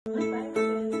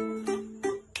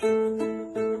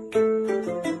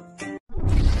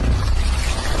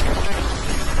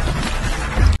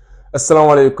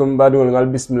Assalamu alaikum badiŋol ngal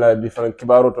bismillah bi fanan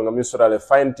kibaro to ngam sodale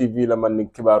Fine TV la man ni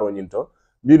kibaro nyinto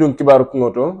bidum kibaro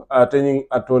kungoto atanyin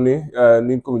atoni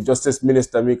nin kum justice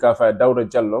minister mi ka fa Dawda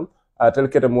Jallow tel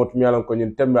kete mot mi yalan ko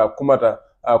nyin tembe akumata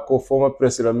ko former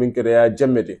president min kede ya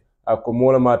jemmete ko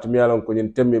mola mat mi yalan ko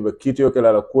nyin tembe ba kitiyo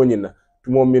kala la ko nyina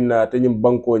tumo minna tanyin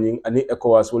banko nyin ani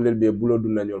ECOWAS wolel be bulo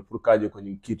dunanyol pour kaje ko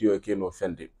nyin kitiyo ke no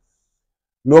fende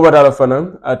no badala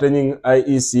fanan atanyin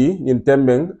IEC nyin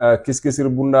tembeng kiskisir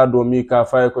bunda do mi ka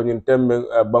fay ko nyin tembeng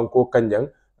banko kanjang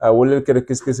wolel kede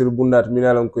kiskisir bunda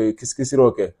minalan ko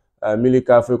kiskisiro ke mili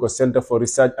ka fay ko Center for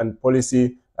Research and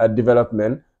Policy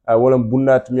Development wala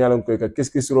bunda minalan ko ka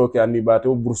kiskisiro ke andi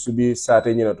bato bursubi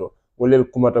sate nyinato wolel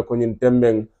kumata ko nyin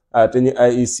tembeng atanyin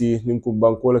IEC nin ko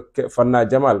banko la fanna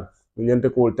jamal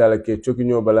nyente ko tala ke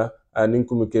chokinyo bala nin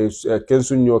ko ke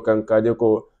kensunyo kan kaje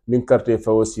ko nin carte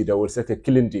fawo sida wol sake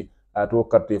kilinti ato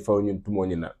carte fawo nyin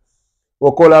tumonina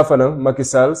o kola fana Macky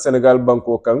Sall Senegal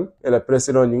banko kan ela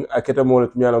president nyin aketa mo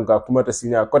lat mialon ka kumata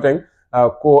sinya koten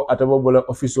ko atabo bola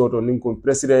office to nin ko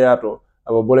president yato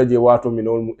abo bola je wato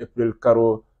minol mu April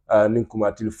karo nin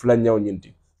kumatil flanyaw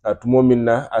nyinti tumo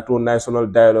minna ato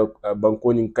national dialogue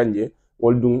banko nyin kanje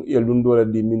wol dum yelun dola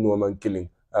di minno man killing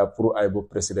pour ay bo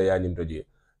president ya nyin doje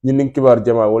nyin nin kibar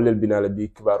jama wolel binala bi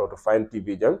kibaro to Fine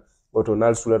TV jang oto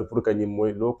nal sular pour kanyim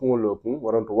moy lokun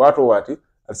waranto wato wati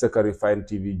al sakari Fine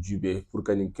TV jube pour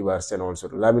kanyim kibar senol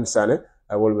soto Lamin Sanneh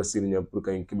wol basir nyam pour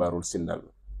kanyim kibarul sindal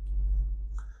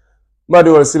madi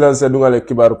wol silence dungale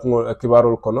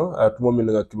kibarul kono tumo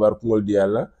min nga kibar kungol di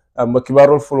yalla ma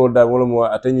kibarul folo da wala mo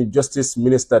atani justice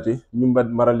minister ti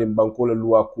mimbad maralim banko la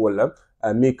loi ko la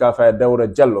mi ka fa Dawda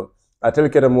Jallow atel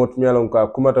kede mot mialon ko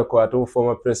kumata ko ato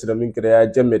former president min kede ya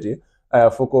jemmeti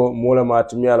foko mola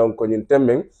mat mialon ko nyin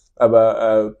tembeng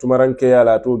aba tumaranke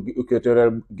yala to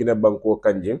equatorial Guinea banko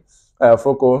kanje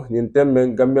foko nyin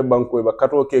tembe Gambia banko ba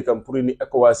kato ke kam pour ni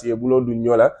ECOWAS ye bulo du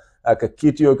nyola ka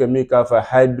kitiyo ke mi ka fa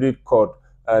hybrid code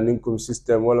nin kum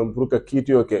system wala pour ka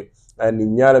kitiyo ke ni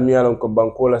nyala mi yalon ko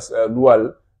banko la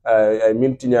luwal ay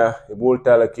mintinya e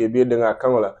bolta la ke be nga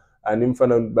kangola anim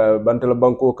fana bantala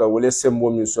banko ka wala sembo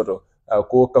min soto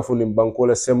ko kafuni banko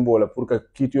la sembo la pour ka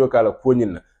kitiyo kala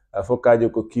konyina fo kaje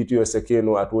ko kitiyo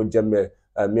sekeno ato jamme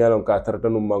miyalon ka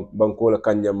tartanu banko la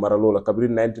kanja maralo la kabri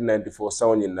 1994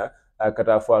 sawnyina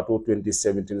kata fo ato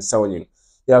 2017 sawnyin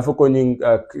ya fo ko nyin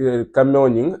kameo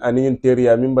nyin ani nyin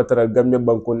teria min batara Gambia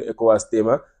banko ni ECOWAS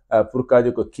tema pour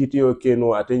kaje ko kitiyo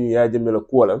keno ateni ya jemela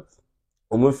kuwala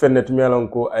o mun fennet miyalon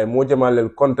ko ay mojamalel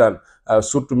kontan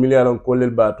surtout miyalon ko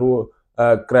lel bato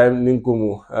crime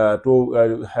ninkumu to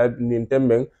nin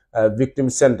tembeng victim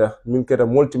center min keta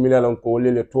multimillion ko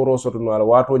lele toro soto no ala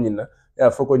wato nyina ya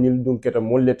foko nyil dun keta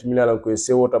mollet million ko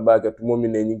sewota baga to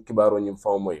momine nyin kibaro nyim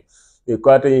fawmoy e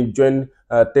ko ata join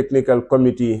technical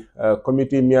committee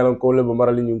committee miyalon ko le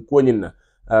marali nyin ko nyina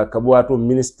kabwato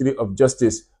Ministry of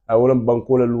Justice wala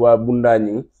banko la loi bunda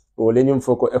nyin wala nyim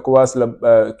foko ECOWAS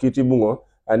la kiti bungo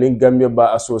ani Gambia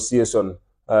ba association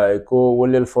ko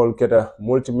wolel fol keta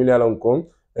multimillion ko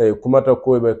kumata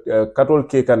ko be katol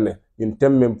ke kanne in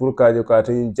temme pour kaje ko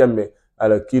atani jamme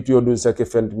ala kitiyo dun sake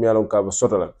fent miyalon ka ba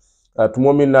sotola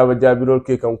tumomin na ba jabirol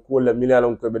ke kan ko la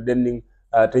miyalon ko be denning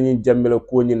atani jamme la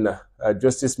ko nyinna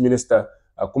justice minister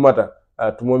kumata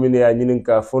tumomin ya nyinin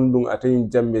ka fondung atani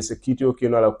jamme se kitiyo ke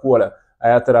no ala ko la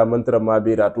ayatara mantra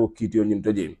mabira to kitiyo nyin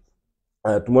toje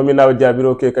tumomin na ba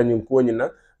jabirol ke kan nyin ko nyinna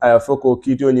aya foko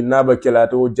kitiyo nyin naba kela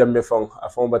to jamme fon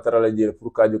afon batara la jere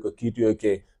pour kaje ko kitiyo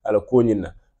ke ala ko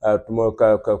nyinna tumo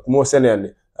ka kumo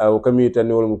senene o kami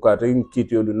tani wol mukata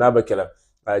kitiyo du naba kela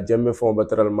jamme fon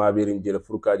batara ma birin jere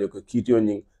pour kaje ko kitiyo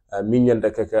nyin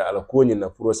minyanda kaka ala ko nyinna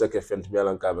pour sa ke fent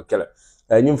melan ka ba kela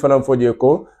nyim fanam foje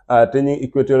ko tani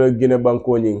equatorial Guinea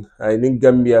banko nyin nin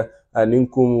Gambia nin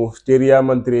kumu teria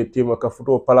mantre tema ka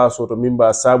futo palaso to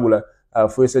mimba sabula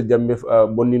fo se jamme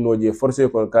bonni noje forcé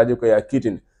ko kaje ko ya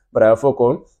kitin bara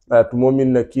foko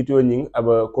tumomin na kitiyo nyin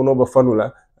aba kono ba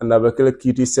fanula na ba kala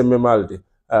kiti semme malde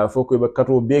foko ba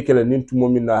kato be kala nin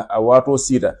tumomin na wato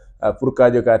sida pour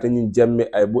kaje ka tan jamme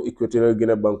ay bo equatorial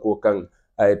Guinea banko kan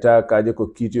ay ta kaje ko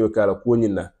kitiyo kala ko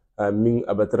nyinna min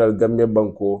abatral Gambia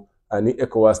banko ani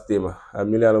ECOWAS tema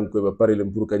milalam ko ba pare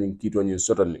lem pour kanyin kito nyin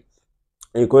sotani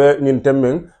e ko nyin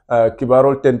temmen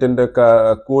kibarol tentende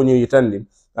ka ko nyi yitandi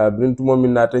bin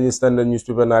tumomin na tan standard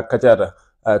newspaper na kachata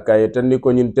ka yitandi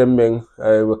ko nyin temmen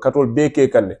katol be ke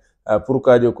kanne pour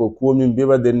kaje ko min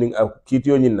beba denning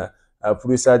kitiyo nyinna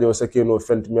pour sadio sakeno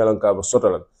fent mialan ka ba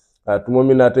sotala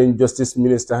tumomin na tan justice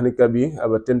minister hani kabi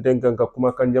aba tenten kan ka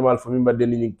kuma kan jamal fami badde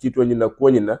ni kito nyinna ko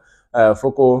nyinna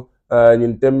foko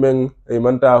nyin temmen e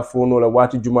manta fono la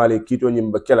wati jumale kito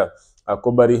nyim ba kela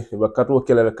ko bari ba kato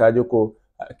kela kaje ko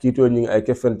kiito ñing ay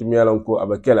ke fenti mi yalan ko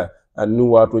aba kela ni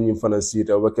wato ñing fana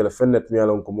sita aba kela fennet mi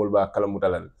yalan ko mol ba kala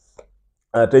mutalal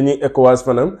te ñing ECOWAS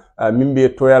fanam min be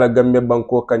toyala Gambia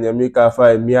banko kanya mi ka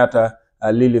fa miata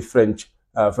lili French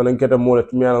fanan keta mola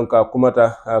mi yalan ko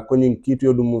kumata ko ñing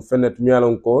kiito dum fennet mi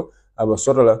yalan ko aba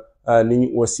sotola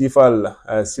ni wasifal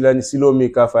silani silo mi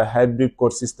ka fa hybrid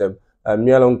court system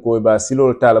mi yalan ko ba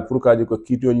silo tala pour ka ko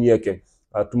kiito ñeke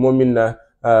tumo minna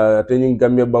te ñing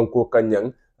Gambia banko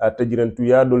kanyang tajirantu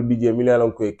ya dol bije mi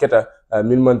yalan ko keta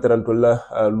min man taranto la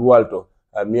luwalto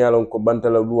mi yalan ko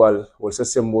bantala luwal wol sa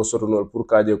sembo sotonol pour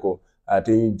kaje ko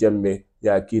te ñing jambe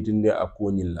ya kitinde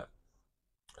akonyilla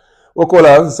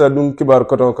wokola sa dum kibar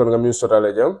koton kon ngam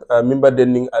sotale jam min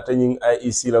badden ning atañing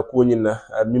IEC la kuñinna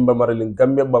min ba maralin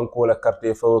Gambia banko la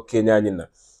carte fo keñañinna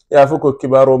ya foko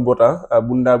kibaro bota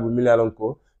bunda bu milalan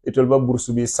ko itol ba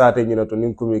bourse bi sate ñina to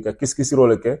nin kumi ka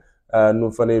kiskisirole ke no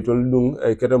fane itol dum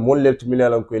keta mollet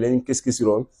milalan ko len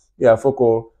kiskisiro ya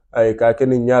foko ay ka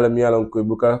ken ñala milalan ko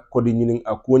buka kodi ñinin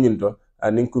akuñinto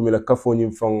nin kumi la kafo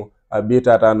ñin fon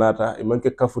beta ta nata e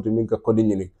manke kafuto min ka kodi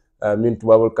ñinin min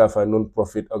tubabol ka fa non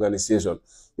profit organization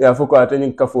ya foko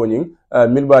atañin kafo ñin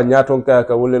min ba ñaton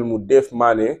ka wolel mu def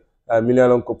mané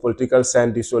milalan ko political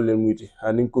scientist olel muti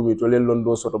anin kumi to lel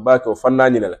londo soto bake o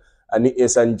fannañi la ani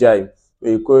Esan Jai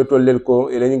ko to lel ko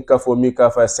eleñin kafo mi ka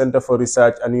fa Center for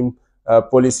Research and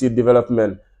Policy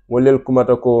Development wolel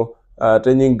kumata ko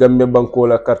tañin Gambia banko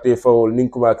la carte fawol nin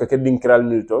kuma ka kedin kiral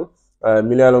milton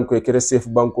milalan ko kere safe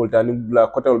banko tani la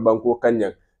kotel banko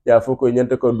kanyang ya foko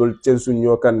ñante ko dol censu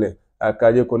ñokanne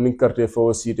kaje ko nin carte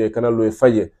fawol site kana loy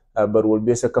faye barwol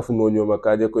be sa kafuno ñoma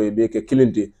kaje ko be ke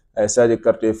kilinti saje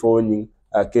carte fawol ñing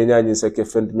Kenya ñi sa ke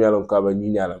fent mialon ka ba ñi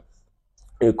ñala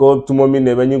ko tumo min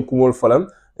ne ba ñin kumol falam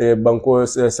banko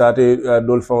sate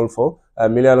dol fawol fo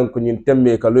milalon ko ñin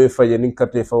tembe ka loy faye nin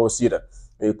carte fawol sita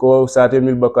ko sate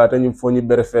mil bakata ñin fo ñi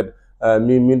berefed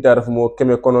min taraf mo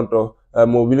keme kononto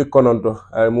mo wili kononto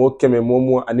mo keme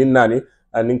mo anin nani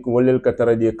anin ko wolel ka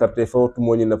taraje carte fawol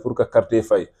tumo ñi na pour ka carte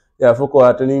fay ya foko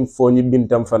atani fo ñi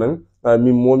bintam fanan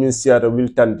min momin siata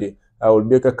wil tante awol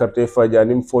be ka carte faja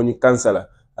nim fo ñi kansala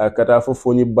kata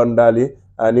fo ñi bandali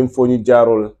nim fo ñi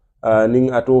jarol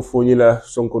ning ato fo ñi la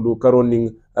sonko du karo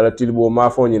ning ala tilbo ma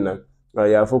fo ñi na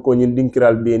ya foko ñi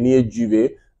dinkiral be ni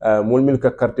jube mol mil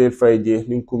ka carte faje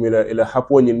ning kumila ila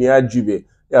hapo ñi ni jube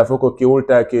ya foko ke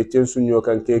wolta ke censu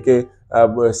ñokan keke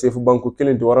sefu banku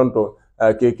kilinti waranto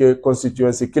keke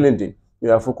constituency kilinti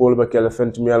ya foko wol ba kala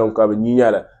fent mi alon ka ba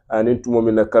ñiñala anin tumo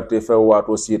min na carte fa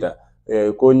wato sita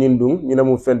ko ñin dum ñina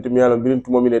mu fent mi alon birin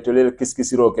tumo min to le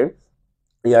kiskisiro ke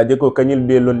ya de ko kanyil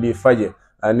be londi faje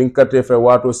anin carte fa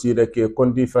wato sita ke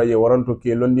kondi faje waranto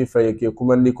ke londi faje ke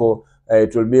kumandi ko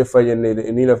to be faje ne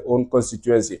ni la on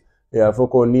constituency ya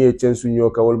foko ni e censu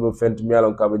ñoka wol ba fent mi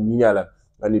alon ka ba ñiñala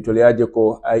ani to le aje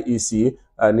ko IEC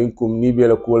anin kum ni be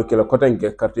la ko ke la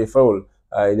kotanke carte fa wol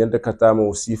ñanta katama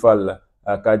o sifal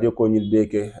la kaje ko ñil be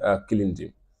ke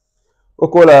kilinti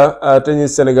okola tani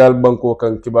Senegal banko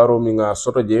kan kibaro mi nga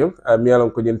soto je mi alan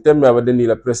ko ñen tembe aba deni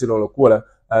la president lo kola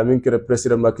min kere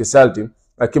president Macky Sall ti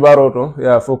kibaro to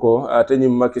ya foko tani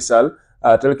Macky Sall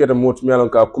tel keta mot mi alan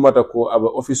ka kumata ko aba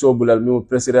office bulal mi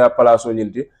president palace o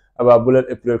ñinti aba bulal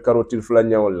April karotil fula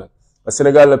ñawol la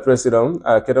Senegal la president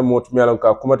keta mot mi alan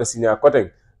ka kumata signa koten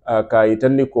ka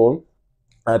itandi ko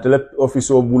tel office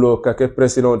bulo ka ke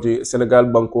president ti Senegal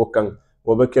banko kan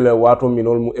wo be kele wato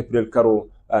minol mu April karo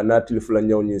natil fula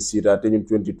ñaw ñin sita te ñum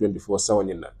 2024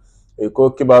 sawñinna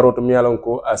ko kibaro to mi yalan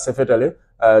ko sefetale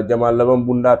jamal laban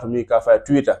bunda to mi ka fa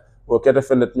Twitter o keta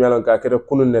fennet mi yalan ka keta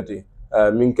kunun neti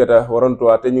min keta waranto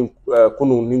te ñum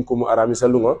kunu nin ko mu arami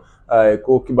salungo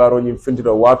ko kibaro ñim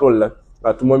fintito watol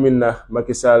la tuma minna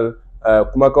Macky Sall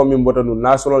kuma ko min botanu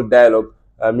national dialogue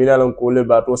mi yalan ko le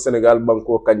ba to Senegal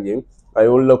banko kanje ay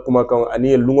wala kuma ko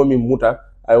ani lungo min muta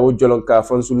ay o jolon ka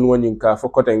fansul lungo ñin ka fo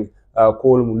koten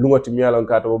ko lungoti mi yalan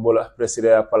ka to bola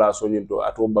president palaso nyinto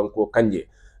ato banko kanje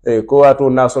ko ato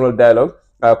national dialogue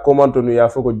komanto nu ya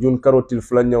foko jun karotil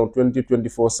flanyaw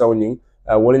 2024 sawning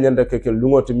wala nyanda keke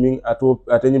lungoti min ato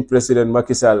ateni president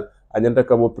Macky Sall anyanda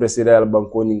ka bo president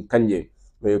banko nyin kanje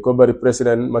ko bari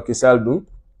president Macky Sall dum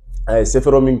ay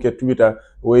sefero min ke Twitter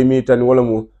way mi tan wala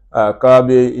mu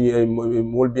kaabe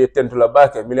molbe tentula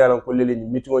bake mi yalan ko leli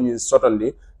meeting nyin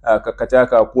sotandi ka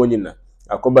katiaka ko nyinna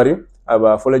ko bari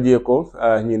aba fola je ko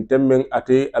ñin temmen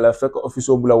ate ala fek office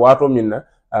bula wato minna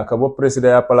ka bo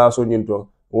president ya palaso ñinto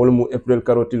wol mu April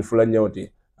karotil fula ñawti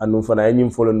anu fana ñim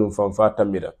fola num fam fa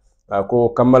tamira ko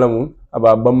kamala mu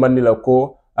aba bambandi la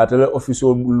ko atele office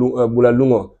bula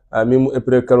lungo mi mu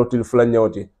April karotil fula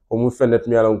ñawti o mu fenet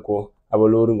mi alan ko aba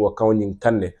lori ngo kawñin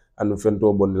kande anu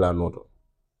fento bondila noto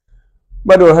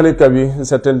bado hani kabi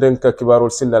certainen ka kibarol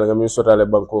sindal ngam sotale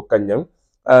banko kanyang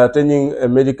taning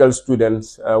medical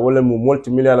students wala mu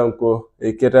multimillion ko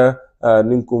e keta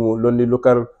ninkum londi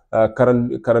local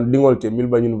karan dingol te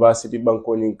milba university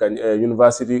banko nin kan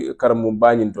university karam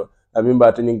baninto min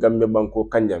ba taning gambe banko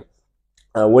kanyang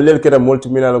wolel keta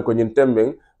multimillion ko nyin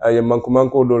temben ye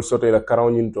manko dol soto ila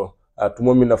karan nyinto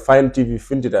tumo mina fine tv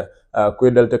fintita ko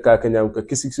dalte ka kanyam ka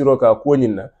kisiksiro ka ko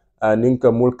nyinna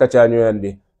ninka mul kacanyo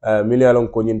yandi miliyalon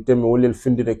ko nyin temme wolel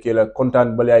findide kela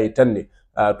kontan bali ay tanni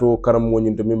to karam mo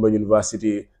nyin to mimba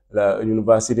university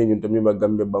nyin to mimba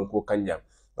gambe banko kanja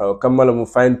kammala mu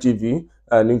fine tv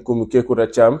ninko mu kekuta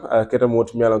cham keta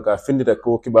mot miliyalon ka findide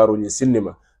ko kibaro ni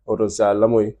sinima oton sa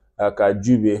lamoy ka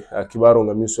jube kibaro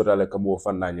ngam sotale ka bo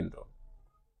fanna nyin to.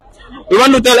 We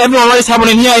want to tell everyone what is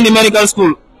happening here in the medical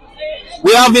school.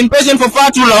 We have been patient for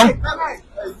far too long.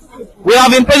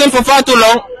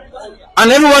 And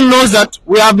everyone knows that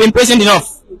we have been patient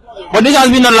enough. But this has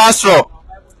been the last straw.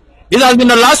 This has been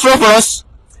the last straw for us.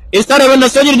 It started when the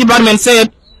surgery department said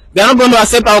they are not going to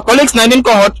accept our colleagues 19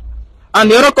 cohort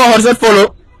and the other cohorts that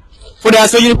follow for their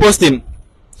surgery posting.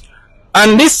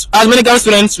 And this, as medical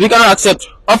students, we cannot accept.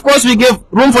 Of course, we gave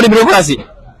room for the bureaucracy.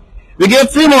 We gave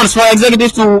 3 months for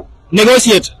executives to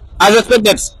negotiate, as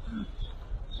expected.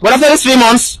 But after these 3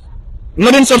 months,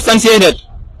 nothing substantiated.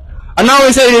 And now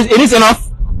we say it is enough,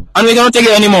 and we cannot take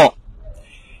it anymore.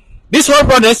 This whole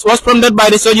protest was prompted by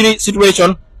the surgery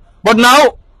situation, but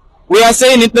now we are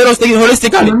saying it, let us take it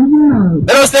holistically.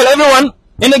 Let us tell everyone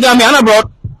in the Gambia and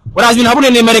abroad what has been happening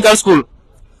in the medical school,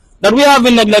 that we have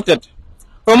been neglected.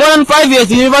 For more than 5 years,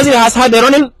 the university has had a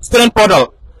running student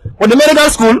portal, but the medical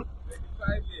school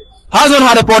has not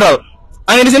had a portal.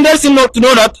 And it is interesting to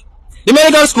know that the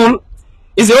medical school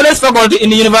is the oldest faculty in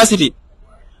the university.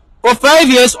 For 5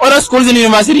 years, other schools in the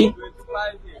university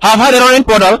have had a running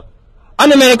portal,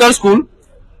 and the medical school,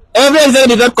 every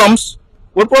executive that comes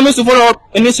will promise to follow up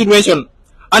in this situation,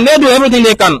 and they do everything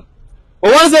they can.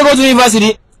 But once they go to the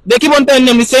university, they keep on telling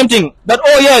them the same thing, that,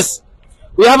 oh yes,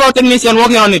 we have our technician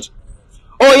working on it.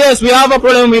 Oh yes, we have a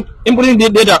problem with inputting the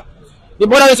data. The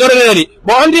portal is already ready.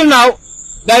 But until now,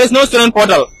 there is no student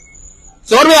portal.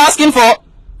 So what we are asking for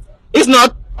is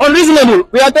not unreasonable.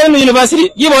 We are telling the university,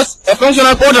 give us a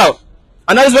functional portal,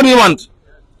 and that is what we want.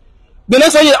 The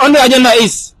next one on the agenda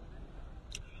is,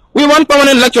 we want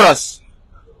permanent lecturers.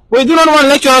 We do not want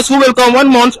lecturers who will come 1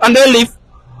 month and then leave,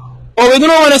 or we do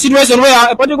not want a situation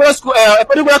where a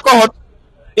particular cohort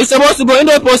is supposed to go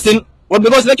into a posting, but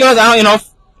because lecturers are not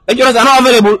enough, lecturers are not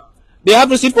available, they have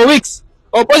to sit for weeks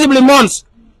or possibly months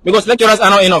because lecturers are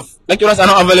not enough, lecturers are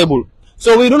not available.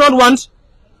 So we do not want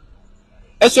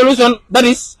a solution that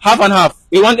is half and half.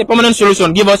 We want a permanent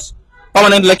solution. Give us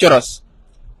permanent lecturers.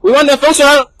 We want a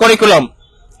functional curriculum.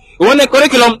 We want a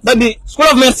curriculum that the School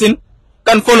of Medicine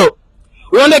can follow.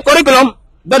 We want a curriculum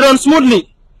that runs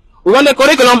smoothly. We want a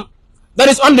curriculum that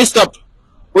is undisturbed.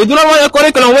 We do not want a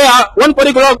curriculum where one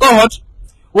particular cohort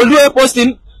will do a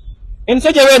posting in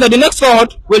such a way that the next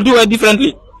cohort will do it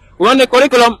differently. We want a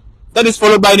curriculum that is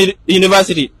followed by the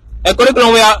university. A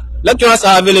curriculum where lecturers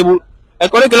are available. A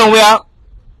curriculum where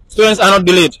students are not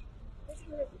delayed.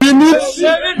 We need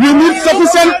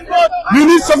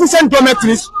sufficient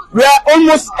dormitories where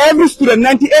almost every student,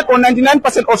 98 or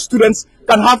 99% of students,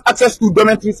 can have access to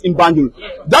dormitories in Banjul.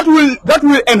 That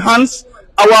will enhance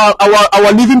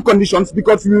our living conditions,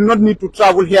 because we will not need to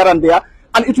travel here and there,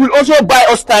 and it will also buy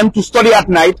us time to study at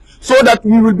night, so that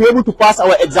we will be able to pass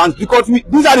our exams, because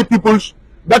these are the people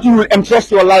that you will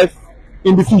entrust your life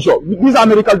in the future. These are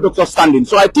medical doctors standing.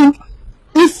 So I think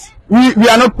if we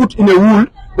are not put in a rule,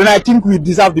 then I think we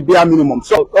deserve the bare minimum.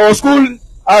 So our school,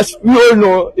 as we all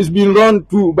know, is being run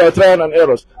by trial and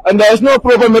errors. And there is no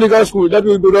proper medical school that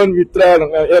will be run with trial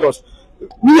and errors.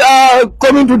 We are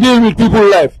coming to deal with people's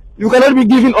life. You cannot be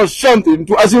giving us something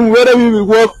to assume whether we will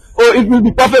work or it will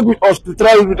be perfect with us to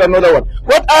try with another one.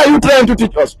 What are you trying to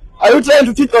teach us? Are you trying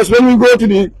to teach us when we go to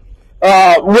the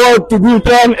world to do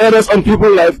trial and errors on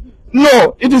people's life?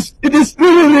 No, it is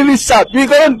really, really sad. We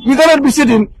cannot be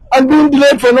sitting and being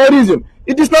delayed for no reason.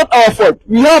 It is not our fault.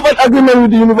 We have an agreement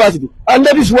with the university, and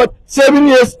that is what 7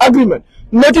 years agreement.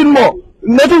 Nothing more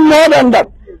than that.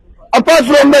 Apart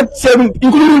from that 7,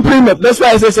 including pre-med, that's why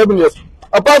I say 7 years.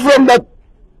 Apart from that,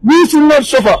 we should not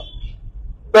suffer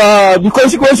the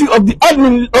consequences of the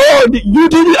admin or the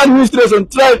UTD administration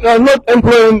not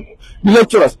employing the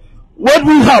lecturers. What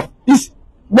we have is,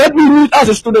 what we need as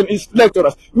a student is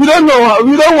lecturers. We don't know.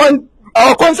 We don't want.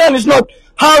 Our concern is not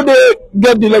how they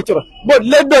get the lecturer. But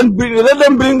let them bring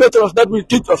lecturers that will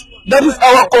teach us. That is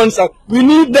our concern. We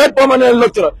need that permanent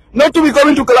lecturer, not to be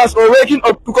coming to class or waking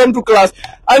up to come to class,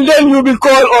 and then you will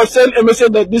call or send a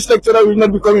message that this lecturer will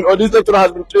not be coming or this lecturer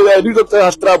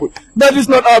has traveled. That is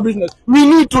not our business. We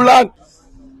need to learn.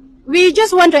 We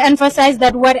just want to emphasize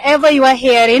that whatever you are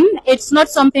hearing, it's not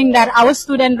something that our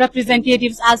student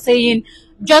representatives are saying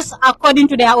just according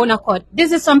to their own accord.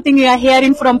 This is something we are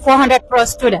hearing from 400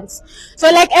 plus students. So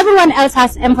like everyone else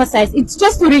has emphasized, it's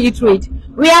just to reiterate,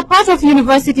 we are part of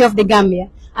University of the Gambia.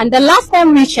 And the last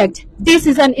time we checked, this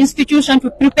is an institution to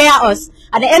prepare us.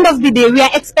 At the end of the day, we are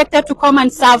expected to come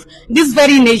and serve this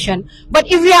very nation. But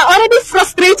if we are already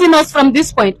frustrating us from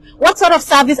this point, what sort of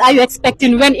service are you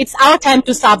expecting when it's our time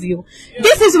to serve you?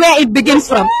 This is where it begins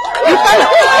from.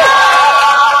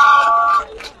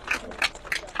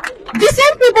 The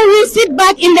same people will sit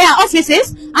back in their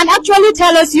offices and actually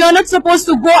tell us you're not supposed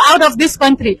to go out of this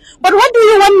country. But what do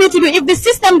you want me to do if the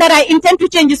system that I intend to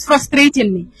change is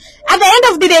frustrating me? At the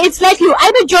end of the day, it's like you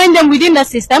either join them within the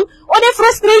system or they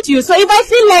frustrate you. So if I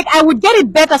feel like I would get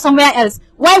it better somewhere else,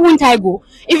 why wouldn't I go?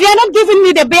 If you're not giving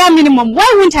me the bare minimum, why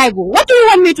wouldn't I go? What do you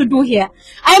want me to do here?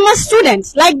 I'm a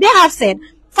student, like they have said.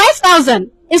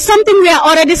 5,000 is something we are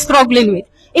already struggling with.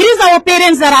 It is our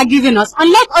parents that are giving us.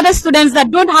 Unlike other students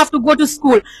that don't have to go to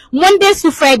school Mondays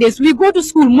to Fridays, we go to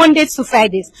school Mondays to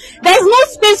Fridays. There is no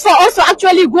space for us to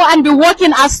actually go and be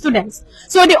working as students.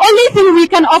 So the only thing we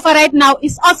can offer right now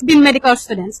is us being medical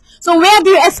students. So where do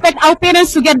you expect our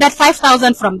parents to get that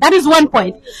 5,000 from? That is one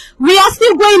point. We are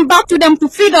still going back to them to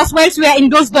feed us whilst we are in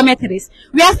those dormitories.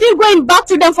 We are still going back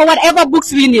to them for whatever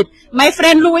books we need. My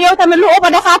friend,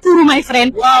 my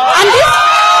friend.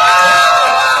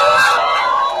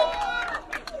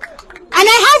 And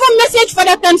I have a message for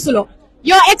the Councillor,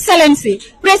 Your Excellency,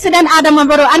 President Adam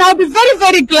Barrow, and I'll be very,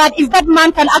 very glad if that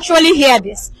man can actually hear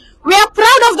this. We are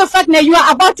proud of the fact that you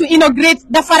are about to inaugurate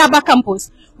the Faraba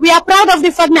campus. We are proud of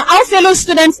the fact that our fellow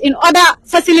students in other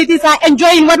facilities are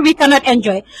enjoying what we cannot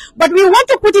enjoy. But we want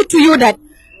to put it to you that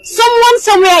someone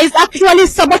somewhere is actually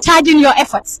sabotaging your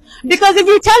efforts. Because if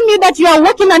you tell me that you are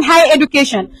working on higher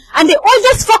education and the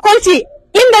oldest faculty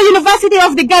in the University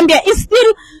of the Gambia is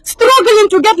still struggling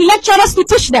to get lecturers to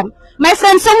teach them, my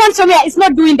friend, someone somewhere is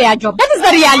not doing their job. That is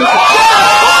the reality.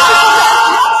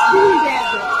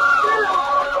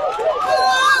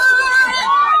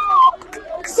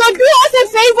 So do us a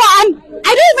favor, and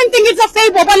I don't even think it's a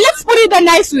favor, but let's put it a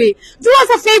nice way. Do us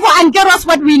a favor and get us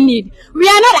what we need. We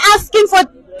are not asking for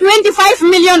 25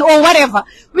 million or whatever.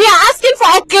 We are asking for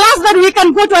a class that we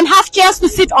can go to and have chairs to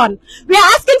sit on. We are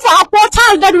asking for a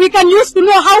portal that we can use to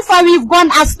know how far we've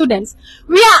gone as students.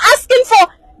 We are asking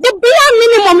for the bare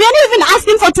minimum. We are not even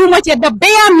asking for too much yet, the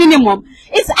bare minimum.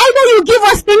 It's either you give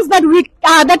us things that we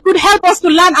that could help us to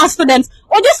learn as students,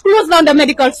 or just close down the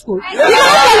medical school. You know, when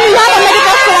we have a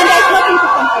medical school and there's nothing to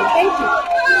complain. Thank you.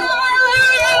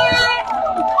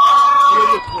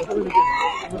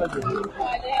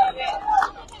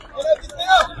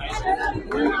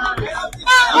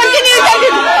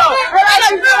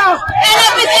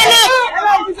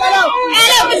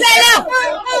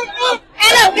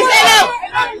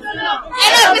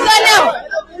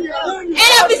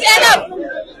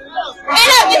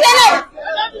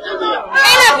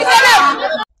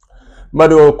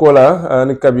 Mado kola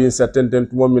ni kabi sa tenten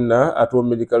tumo minna ato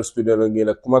medical student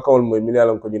ngila kuma kawol moy min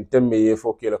yalan ko nyin temme ye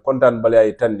fo kila kontan bale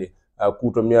ay tandi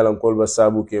kuto mi yalan ko ba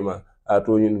sabu kema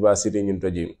ato university nyin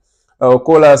toji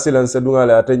kola silan sa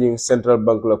dungala atani central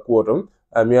bank la kuotom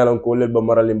mi yalan ko lel ba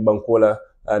maralim bankola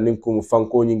nin ko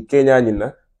fanko nyin kenya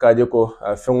nyina kaje ko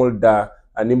fengol da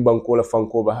anim bankola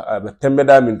fanko ba tembe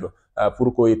da minto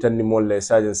pour ko yitanni molle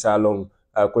sajen salon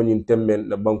ko nyin tembe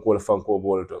na bankola fanko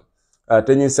bolto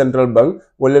tenyin central bank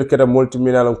wolel keta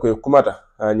multiminalan ko kumata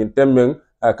nyin temben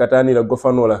katani la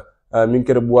gofanola min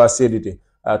kere buwa sedite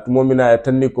tumo mina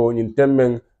tanni ko nyin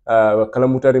temben kala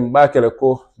mutarim bakele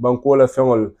ko bankola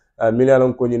fengol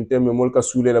minalan ko nyin tembe molka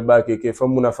sule la bake ke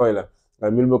famuna fayla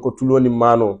milbe ko tuloni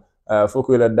mano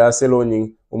foko la daselo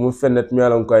nyin o mun fennet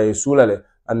mialan ko ay sulale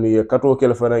anni kato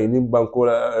kel fana ni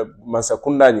bankola masa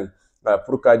kundani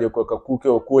pour kaje ko ka kuke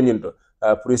o ko nyinto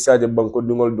pour saje banko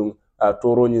dingol dum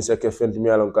toro nyin seke fent mi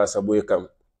alon ka saboy kam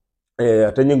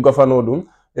tanyi gofano dum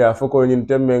ya foko nyin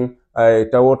temmen ay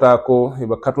tawota ko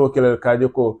ba kato kelal kaje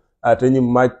ko tanyi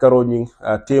maj karo nyin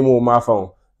temo mafan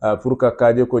pour ka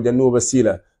kaje ko janno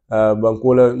basila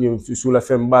bankola nyin sula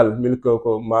fembal milko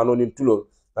ko mano nin tulo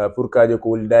pour kaje ko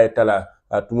wulday tala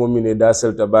tumo mine da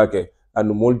selta bake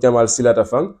anu mol jamal silata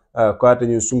fan ko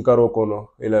atanyi sunkaro kono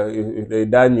ila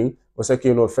danyi o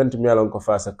sakino fent mi alon ko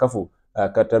fasa kafu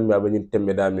katambe abanyin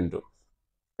tembe da mindo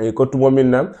ko tumo min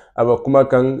na aba kuma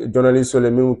kan journalist le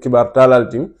min kibar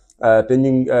talalti te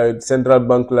ñing Central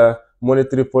Bank la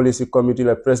Monetary Policy Committee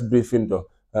la press briefing to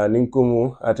nin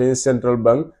kumu ate Central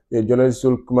Bank e journalist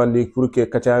kumandi pour que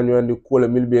katanyo andi ko le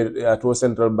milbe ato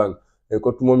Central Bank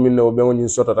ko tumo min na o be ngoni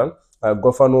sotata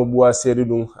gofano buwa seri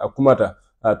dum akumata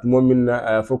tumo min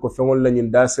na foko fengol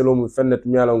lañin da selo mu fennet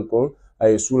mialon ko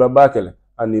ay sula bakel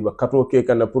andi ba kato ke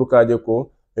kana pour kaje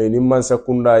ko ni mansa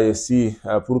kunda ye si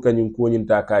pour ka ñin ko ñin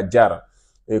ta ka jara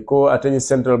ko atani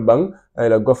Central Bank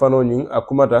la gofano ñin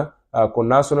akumata ko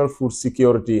National Food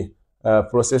Security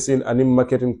Processing and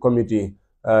Marketing Committee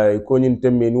ko ñin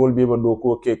temme ni wol be ba do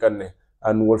ko ke kanne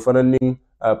an wol fanan ning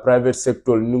private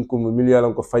sector nin ko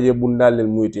miliyalan ko faye bundalel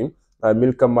muyti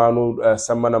milka manu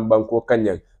samana banko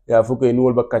kanyang ya fuko ni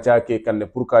wol ba kacha ke kanne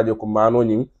pour kaje ko mano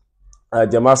ñin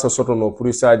jama sa sotono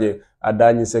pour saje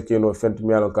adani sekeno fent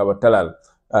miyalan ka ba talal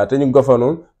tani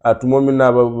gofano tumo min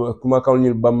na ba kuma kaw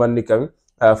ñil bamandi kan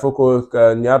foko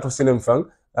nyaato sinem fang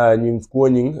ñim ko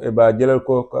ñing e ba jelal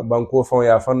ko banko fon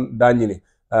ya fan dañini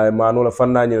mano la fan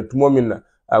nañini tumo min na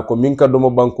ko minka domo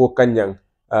banko kanyang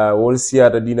wol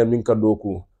siyata dina minka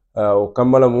doku o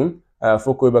kamala mum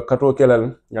foko ba kato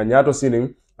kelal nyaato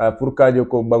sinin pour kaje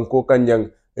ko banko kanyang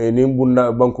ni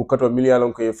bunda banko kato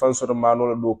miliyalon ko e fan soto mano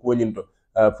la do ko nyinto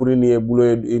pour ni e bulo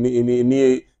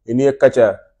ni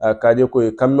kacha kaje ko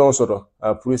e camion soto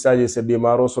pour saje se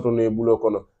demaro soto ne bulo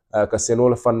kono ka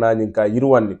senol fannani ka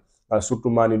yirwandi surtout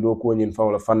mani do ko nyin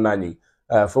fawla fannani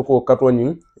foko kato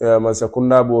nyin man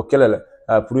sakunda bo kelala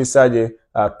pour saje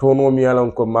tono mi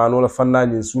yalan ko manola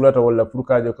fannani sulata wala pour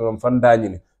kaje ko ngam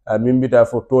fandani min bita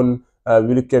fo ton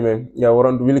wilikeme ya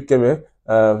warandu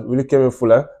wilikeme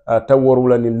fula tawor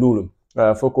wala ni lulu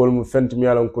foko mu fent mi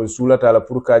yalan ko sulata la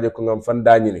pour kaje ko ngam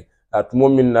fandani tumo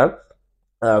minna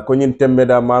ko nyin tembe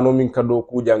da mano min kado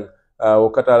kujang o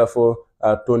katala fo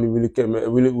ton wilikeme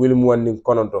wilim wanni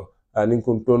kononto nin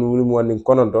kum ton wilim wanni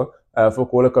kononto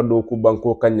foko wala kado ku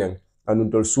banko kanyang anun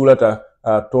tol sulata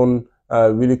ton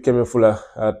wili keme fula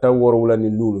tawor wala ni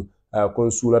lulu kon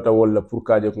sulata wala pour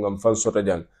kaje ko ngam fan sota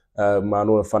jang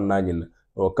mano fan nañin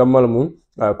o kamal mu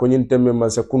ko nyin temme man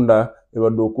sekunda e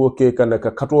wado ko ke kana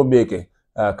ka kato beke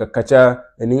ka kacha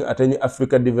ni atani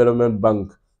Africa Development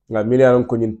Bank nga miliyan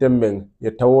ko nyin temben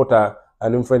ye tawota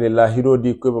anim fani la hiro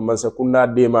di ko man sekunda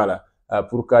de mala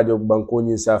pour kaje banko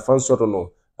nyin sa fan soto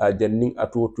no janning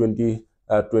ato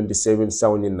 2027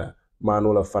 sawnina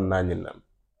mano la fan nañin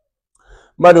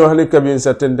madi wahli kabin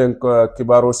sa tenden ko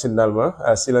kibaro sinnalma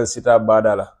silan sita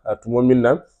badala tumo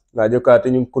minna ngajo ka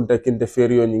tanyin kunta kinte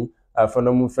feriyo nyin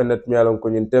afana mu fenet mialon ko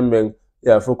nyin temben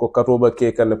ya foko katoba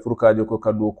ke kan pour kajo ko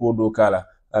kado ko do kala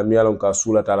mialon ka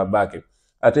sula tala bake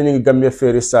atanyin Gambia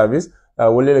Ferry Service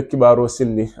wala kibaro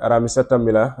sinni arami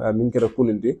satamila min kera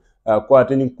kunindi ko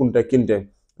atanyin kunta kinte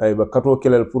ba kato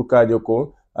kelal pour kajo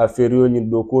ko feriyo nyin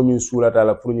do ko min sula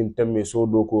tala pour nyin temme so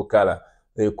do ko kala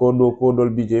ko do ko dol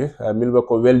bije milba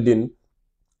ko welding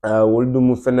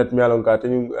woldum fenet mialon ka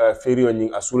tani feriyo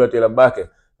nyin asulate la bake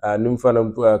nim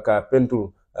fanam ka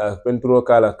penturo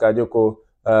kala kaje ko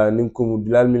nim kum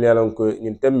dilal mialon ko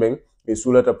nyin temben e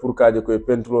sulata pour kaje ko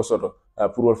penturo soto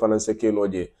pour wol fanan se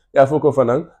kenoje ya foko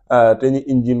fanan tani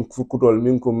engine kutol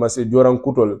min ko masse joran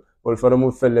kutol wol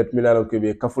fanam fellet mialon ko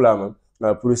be kafulama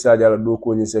pour sajala do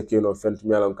ko nyin se keno fent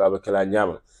mialon ka ba kala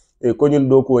nyama e ko nyin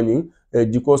do ko nyin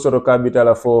jiko soto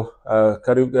kabitala fo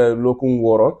kari lokum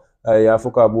woro ya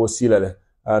foka bo silale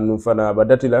anu fana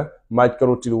badatila match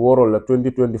karotil woro la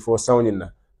 2024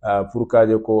 sawnina pour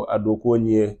kaje ko ado ko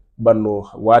nye banno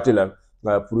watila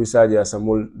pour isaje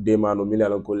asamul demano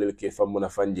milala ko lelke famuna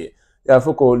fanje ya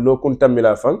foko lokum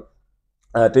tamila fan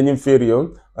tenyim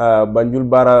feriyo banjul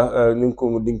bara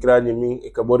ninko dinkrani min e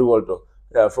kabori wolto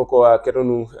ya foko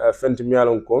ketonu fenti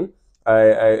mialon ko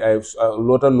ay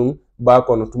lotanu ba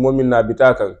kono tumo min na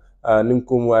bitakan nin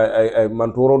kum ay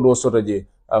mantoro do sotaje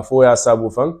fo ya sabu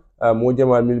fan mo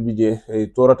jama mil bije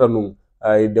torata num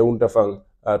ay deunta fan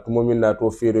tumo min na to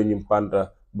fere nyim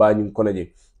panta ba nyim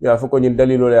konaje ya fo ko nyin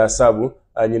dalilo ya sabu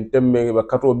nyin temme ba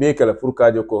kato be kala pour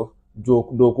kaje ko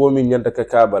do ko min nyanta ka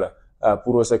kabala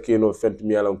pour sa keno fent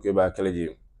mi yalan ko ba kala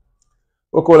je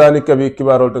o ko lani kabi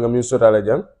kibarol to ngam sota la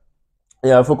jam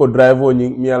ya fo ko driver nyi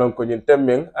mi yalan ko nyin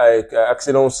temme ay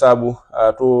accident sabu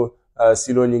to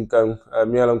silo nyin kan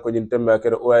mialan ko nyin tembe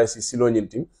akere OIC silo nyin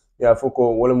tim ya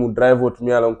foko wala mu driver to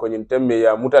mialan ko nyin tembe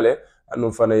ya mutale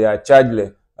anu fana ya charge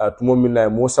le tumo minna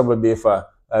mo sababe fa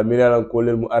mialan ko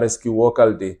lel mu areski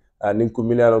wokalde nin ko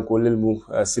mialan ko lel mu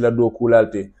sila do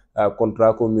kulalte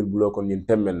contrat ko mil bulo ko nyin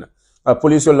tembe na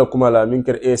police la kumala min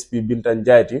ker ASP bintan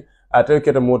jayti atel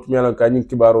keta mot mialan ka nyin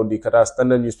kibaro di kata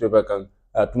standard newspaper kan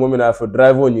tumo minna fa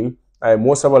driver nyin ay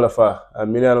mo sabala fa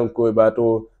min yalon ko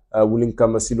bato wulin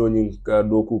kama silo nyin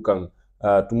doku kan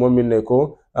tumo min ne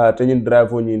ko tanyin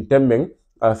drive nyin tembeng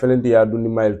felenti ya dundi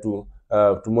mile tu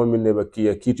tumo min ne ba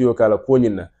kitiyo kala ko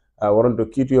nyinna waranto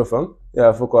kitiyo fan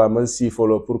ya foko man si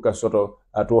follow pour ka soto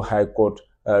ato high court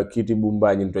kiti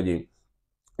bumba nyin toji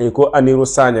e ko aniro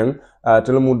sanyang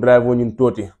telmu drive nyin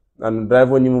toti an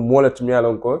drive nyin mo lat mi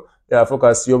yalon ko ya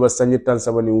foka siyoba sanyi tan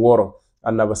sabani woro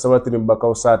annaba sabatini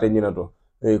bakaw sate nyinato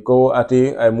e ko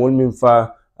ati ay mol min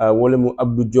fa wole mu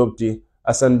Abdou Job ti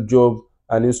Asan Job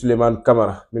ani Suleiman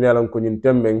Kamara min yalan ko nyin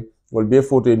tembeng wol be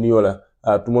foto niyola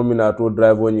tumo mina to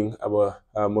drive nyin aba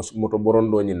moto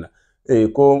borondo nyina e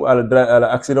ko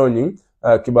ala accident nyin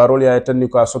kibarol ya tanni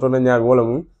ko soto na nyaami wala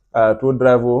mu to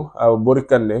drive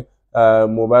borikande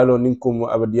mobile nin ko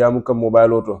abadiyamu kam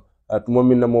mobile to tumo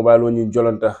minna mobile nyin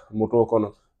jolanta moto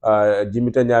kono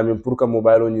jimita nyaami pour ka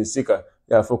mobile nyin sika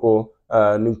ya foko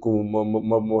nin ko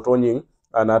moto nyin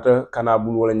anata kana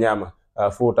bul wala nyama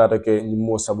fo tata ke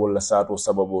nyimmo sabol la sato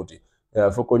sababoti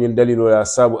ya foko nyin dalilo ya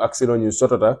sabu accident nyin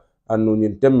sotota annu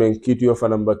nyin temmen kitiyo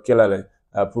fanamba kelale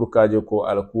pour kaje ko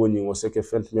ala ko nyin o seke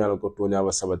fent mi ala ko to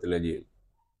nyaaba sabatele je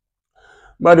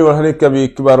madi wal hani kabi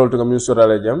kibarol to min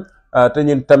sotale jam ta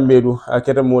nyin tambedu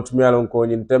aketa mot mi ala ko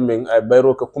nyin temmen ay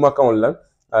bayro ka kuma kawon la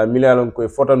mi ala ko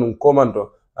fota nun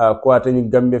komanto ko atani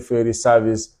gambe ferry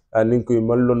service nin ko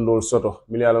mallondol soto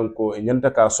mi ala ko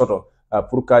nyanta ka soto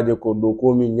pour kaje ko do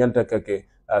ko mi nyanta kake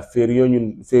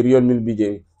feriyon mil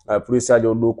bije pour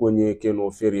sajo do ko nye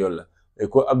keno feriyol la e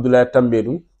ko Abdoulaye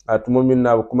Tambedu tumo min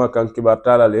na kuma kan kibar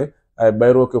talale ay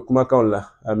bayro ke kuma kan la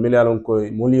mi ala ko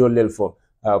moliyo lel fo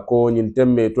ko nyin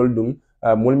tembe toldum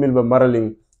mol mil ba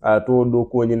maralin to do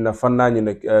ko nyin na fannani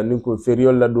nin ko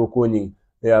feriyol la do ko nyin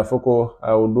ya foko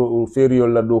do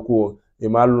feriyol la do ko e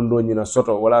malundo nyina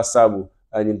soto wala sabu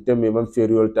nyin tembe bam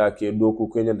feriyol ta ke do ko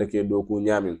nyanta ke do ko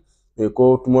nyamin e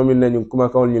ko tumo min nañu kuma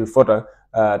kawol ñil fota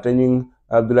tañin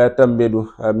Abdoulaye Tambedu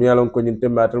mi yalon ko ñin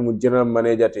tembe atal mu general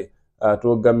manager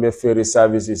to Gambia Ferry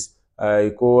Services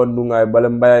ko wandunga ay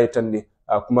balam baya tandi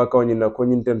kuma kawol ñin na ko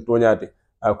ñin ten toñate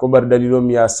ko bar dalilo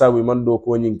mi ya sabu man do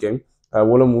ko ñin ken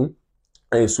wala mu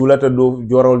ay sulata do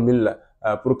jorawol milla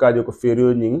pour kaje ko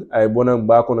ferry ñin ay bonan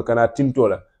ba ko kana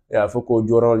tintola ya foko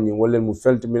jorawol ñin wala mu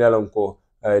felt mi yalon ko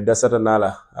dasata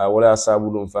nala wala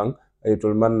sabu dum fang ay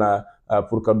tol manna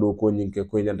pour ka do ko nyinke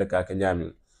ko nyanta ka ka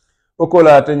nyami o ko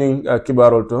la tani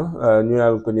kibarol to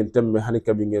nyal ko nyin tembe hani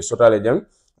kabi nge sotale jang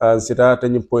sita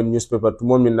tani point newspaper to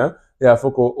momina ya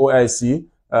foko OIC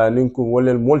ninku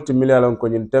wolel multimillion ko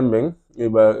nyin tembe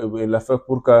la fa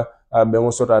pour ka be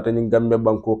mo sota tani gambe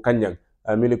banko kanyang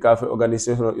mili ka fa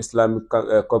organisation of Islamic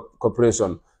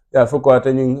Cooperation ya foko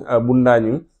tani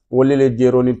bundani wolele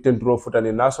jero ni tentro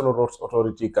futani National Roads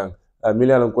Authority kan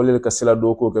million ko lele ka sila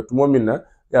do ko ke to momina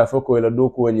ya foko ila do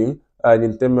ko nyin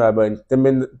nyin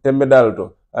tembe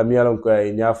dalto mi yalan ko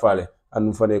ay nyaafale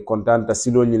anu fane contenta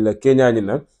silo nyin la kenya nyin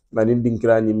na nin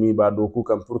dinkira nyi mi ba do ku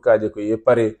kam pour kaje ko ye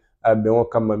pare be o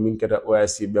kam min keta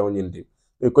OIC be nyin di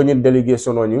e ko nyin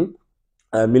delegation o nyin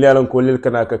mi yalan ko lel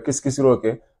kana ka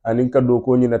kiskisiroke anin ka do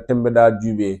ko nyin na tembe da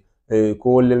jube e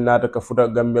ko lel nata ka futa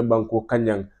gambe banko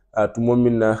kanyang tumo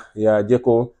minna ya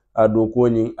jeko do ko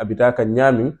nyin abita ka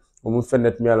nyami mu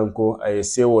fenet mi yalan ko ay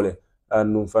sewole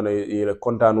num fana yele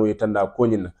kontano yitanda ko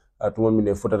nyina tuma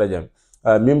mine futata jam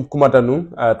mim kumata num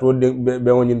to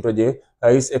be wonin to je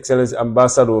His Excellency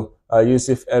Ambassador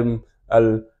Yusuf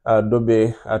Al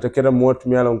Dobe atakera mot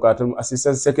mi alon ko atam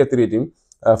Assistant Secretary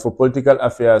for Political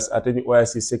Affairs atani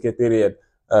OIC Secretariat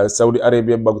Saudi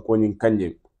Arabia banko nyin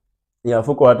kanje ya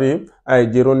fuko ati ay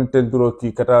jeron tenturo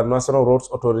ki kata National Roads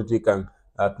Authority kan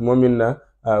tuma minna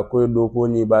ko do ko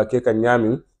nyi ba ke kan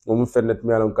nyami mum fenet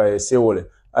mi alon ka sewole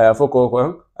aya foko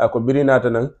ko birinata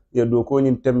nan ye do ko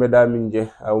nyin tembe da minje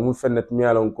mu fenet mi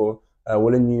alon ko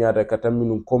wala nyinyata kata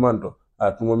minun komando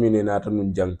tumo mine nata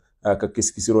nun jang ka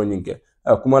kiskisiro nyinke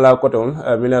kuma la ko ton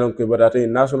mi alon ko badata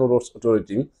National Roads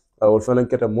Authority wol fanan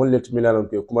keta mollet mi alon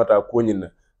ko kuma ta ko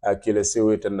nyinna kele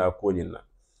seweta na ko nyinna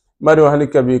mari hani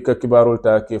kabi ka kibarol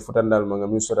ta ke futandal manga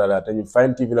mi sodala tan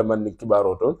Fine TV la man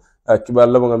kibaro to kibar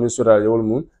la manga mi sodala wol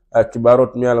mu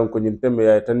kibarot mi alon ko nyin tembe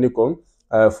ya tan ko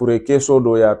fure keso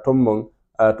do ya tommon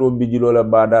to bijilo la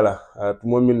badala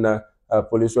tumo minna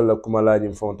police la kuma la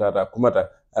nyim fontata kumata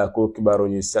ko kibaro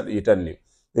ni sat yitanni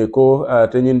e ko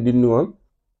tanyin dinno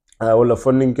wala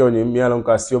fonnin kewni mi alon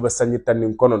ka siyoba sanyi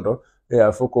tannin konoto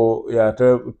ya foko ya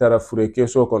tara fure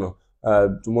keso kono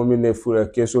tumo minne fure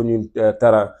keso ni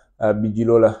tara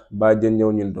bijilo la ba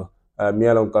jenyo nyindo mi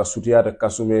alon ka sutiyata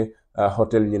kasume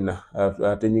hotel nyinna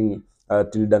tanyin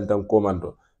til dantan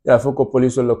komando ya foko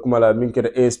police la kuma la min keda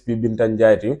ASP bintan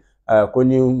jayti ko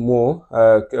ni mo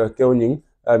kewning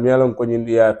mi yalon ko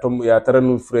ni ya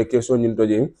taranu fure keso nyin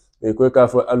toje ko ka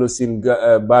fo alosin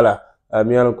bala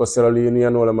mi yalon ko Sierra Leone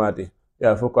wala mati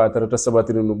ya fo ko atarata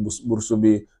sabatiri no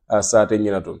bursubi sate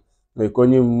nyinato ko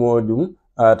ni modum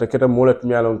ta keta molat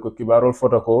mi yalon ko kibarol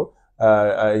foto ko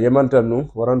yemantan nu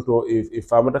waranto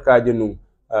famata kaje nu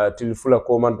til fula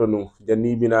ko manto nu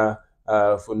janni bina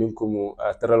fo ninkumu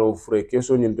taralo fure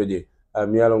keso nyin toje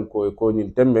mi yalon ko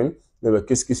nyin temmen be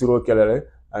keskisiro kelale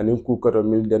anin ku kato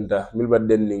mil denta mil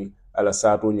badden ning ala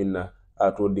sato nyinna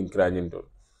to dinkra nyinto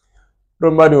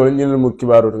don badi won nyil mu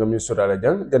kibaru ngam sota la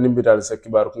jang janim bital sa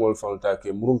kibaru ngol falta ke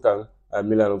murunkan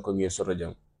milan ko ngi sota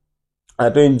jang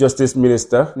aten justice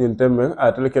minister nin temme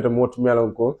atele kete mot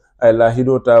milan ko ay la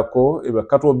hidota ko e be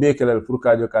kato be kelal pour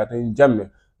kajo ka tan jamme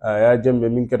ya jamme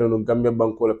min kete no gambe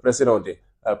banko le presidente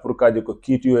pour kajo ko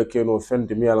kitiyo e keno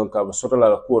fente milan ka ba sota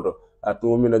la kodo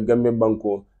atu mina gambe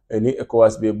banko ni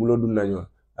ECOWAS be bulo dun naño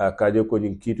kajo ko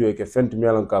nyin kitiyo e ke fente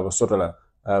milan ka ba sota la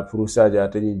pour saja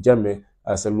tan jamme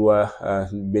sa loi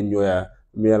benyoya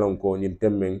milan ko nyin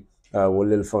temmen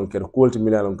wolel fanker kolti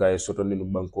milan ka e soto ni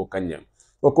banko kanyam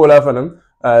ko la fanan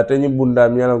tanyi bunda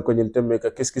mi yalan ko nyin tembe ka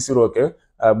keskisiro ke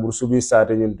bursubi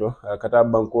sate nyin to kata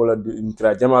banko la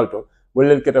dinkra jamal to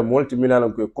bollel keta multi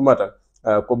milan ko kumata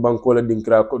ko banko la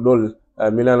dinkra ko dol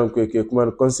milan ko ke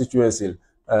kuma constituency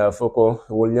foko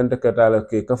wol nyanta kata la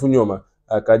ke kafu nyoma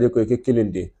kaje ko ke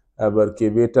kilindi bar ke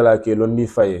be tala ke londi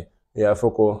faye ya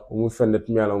foko mu fendet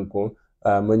milan ko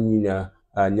manyinya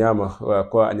nyama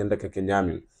ko anyanda ke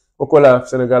nyamin ko la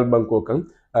Senegal banko kan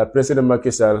president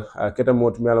Macky Sall keta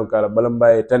mot mialon kala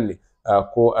balambaye tanni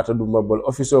ko atadu mabol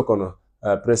office kono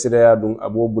president ya dum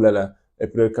abo bulala e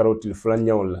pre karotil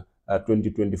flanyawla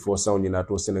 2024 sawni na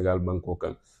to Senegal banko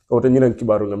kan o to nyinan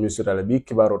kibaro ngam yusutala bi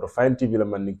kibaro to Fine TV la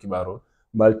man ni kibaro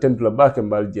bal tentu la bake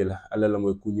bal jela alla la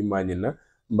moy kunyi manyina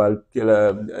bal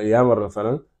kila yamar la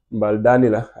fanan bal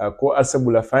danila ko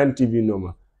asabula Fine TV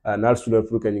noma nal sudor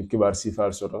pour kany kibar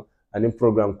sifal soto ani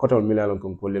programme kotol milalon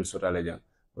kon ko lel sotala jang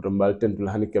oto mbal tentul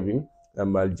hani kabin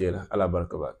mbal jela ala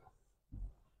barka ba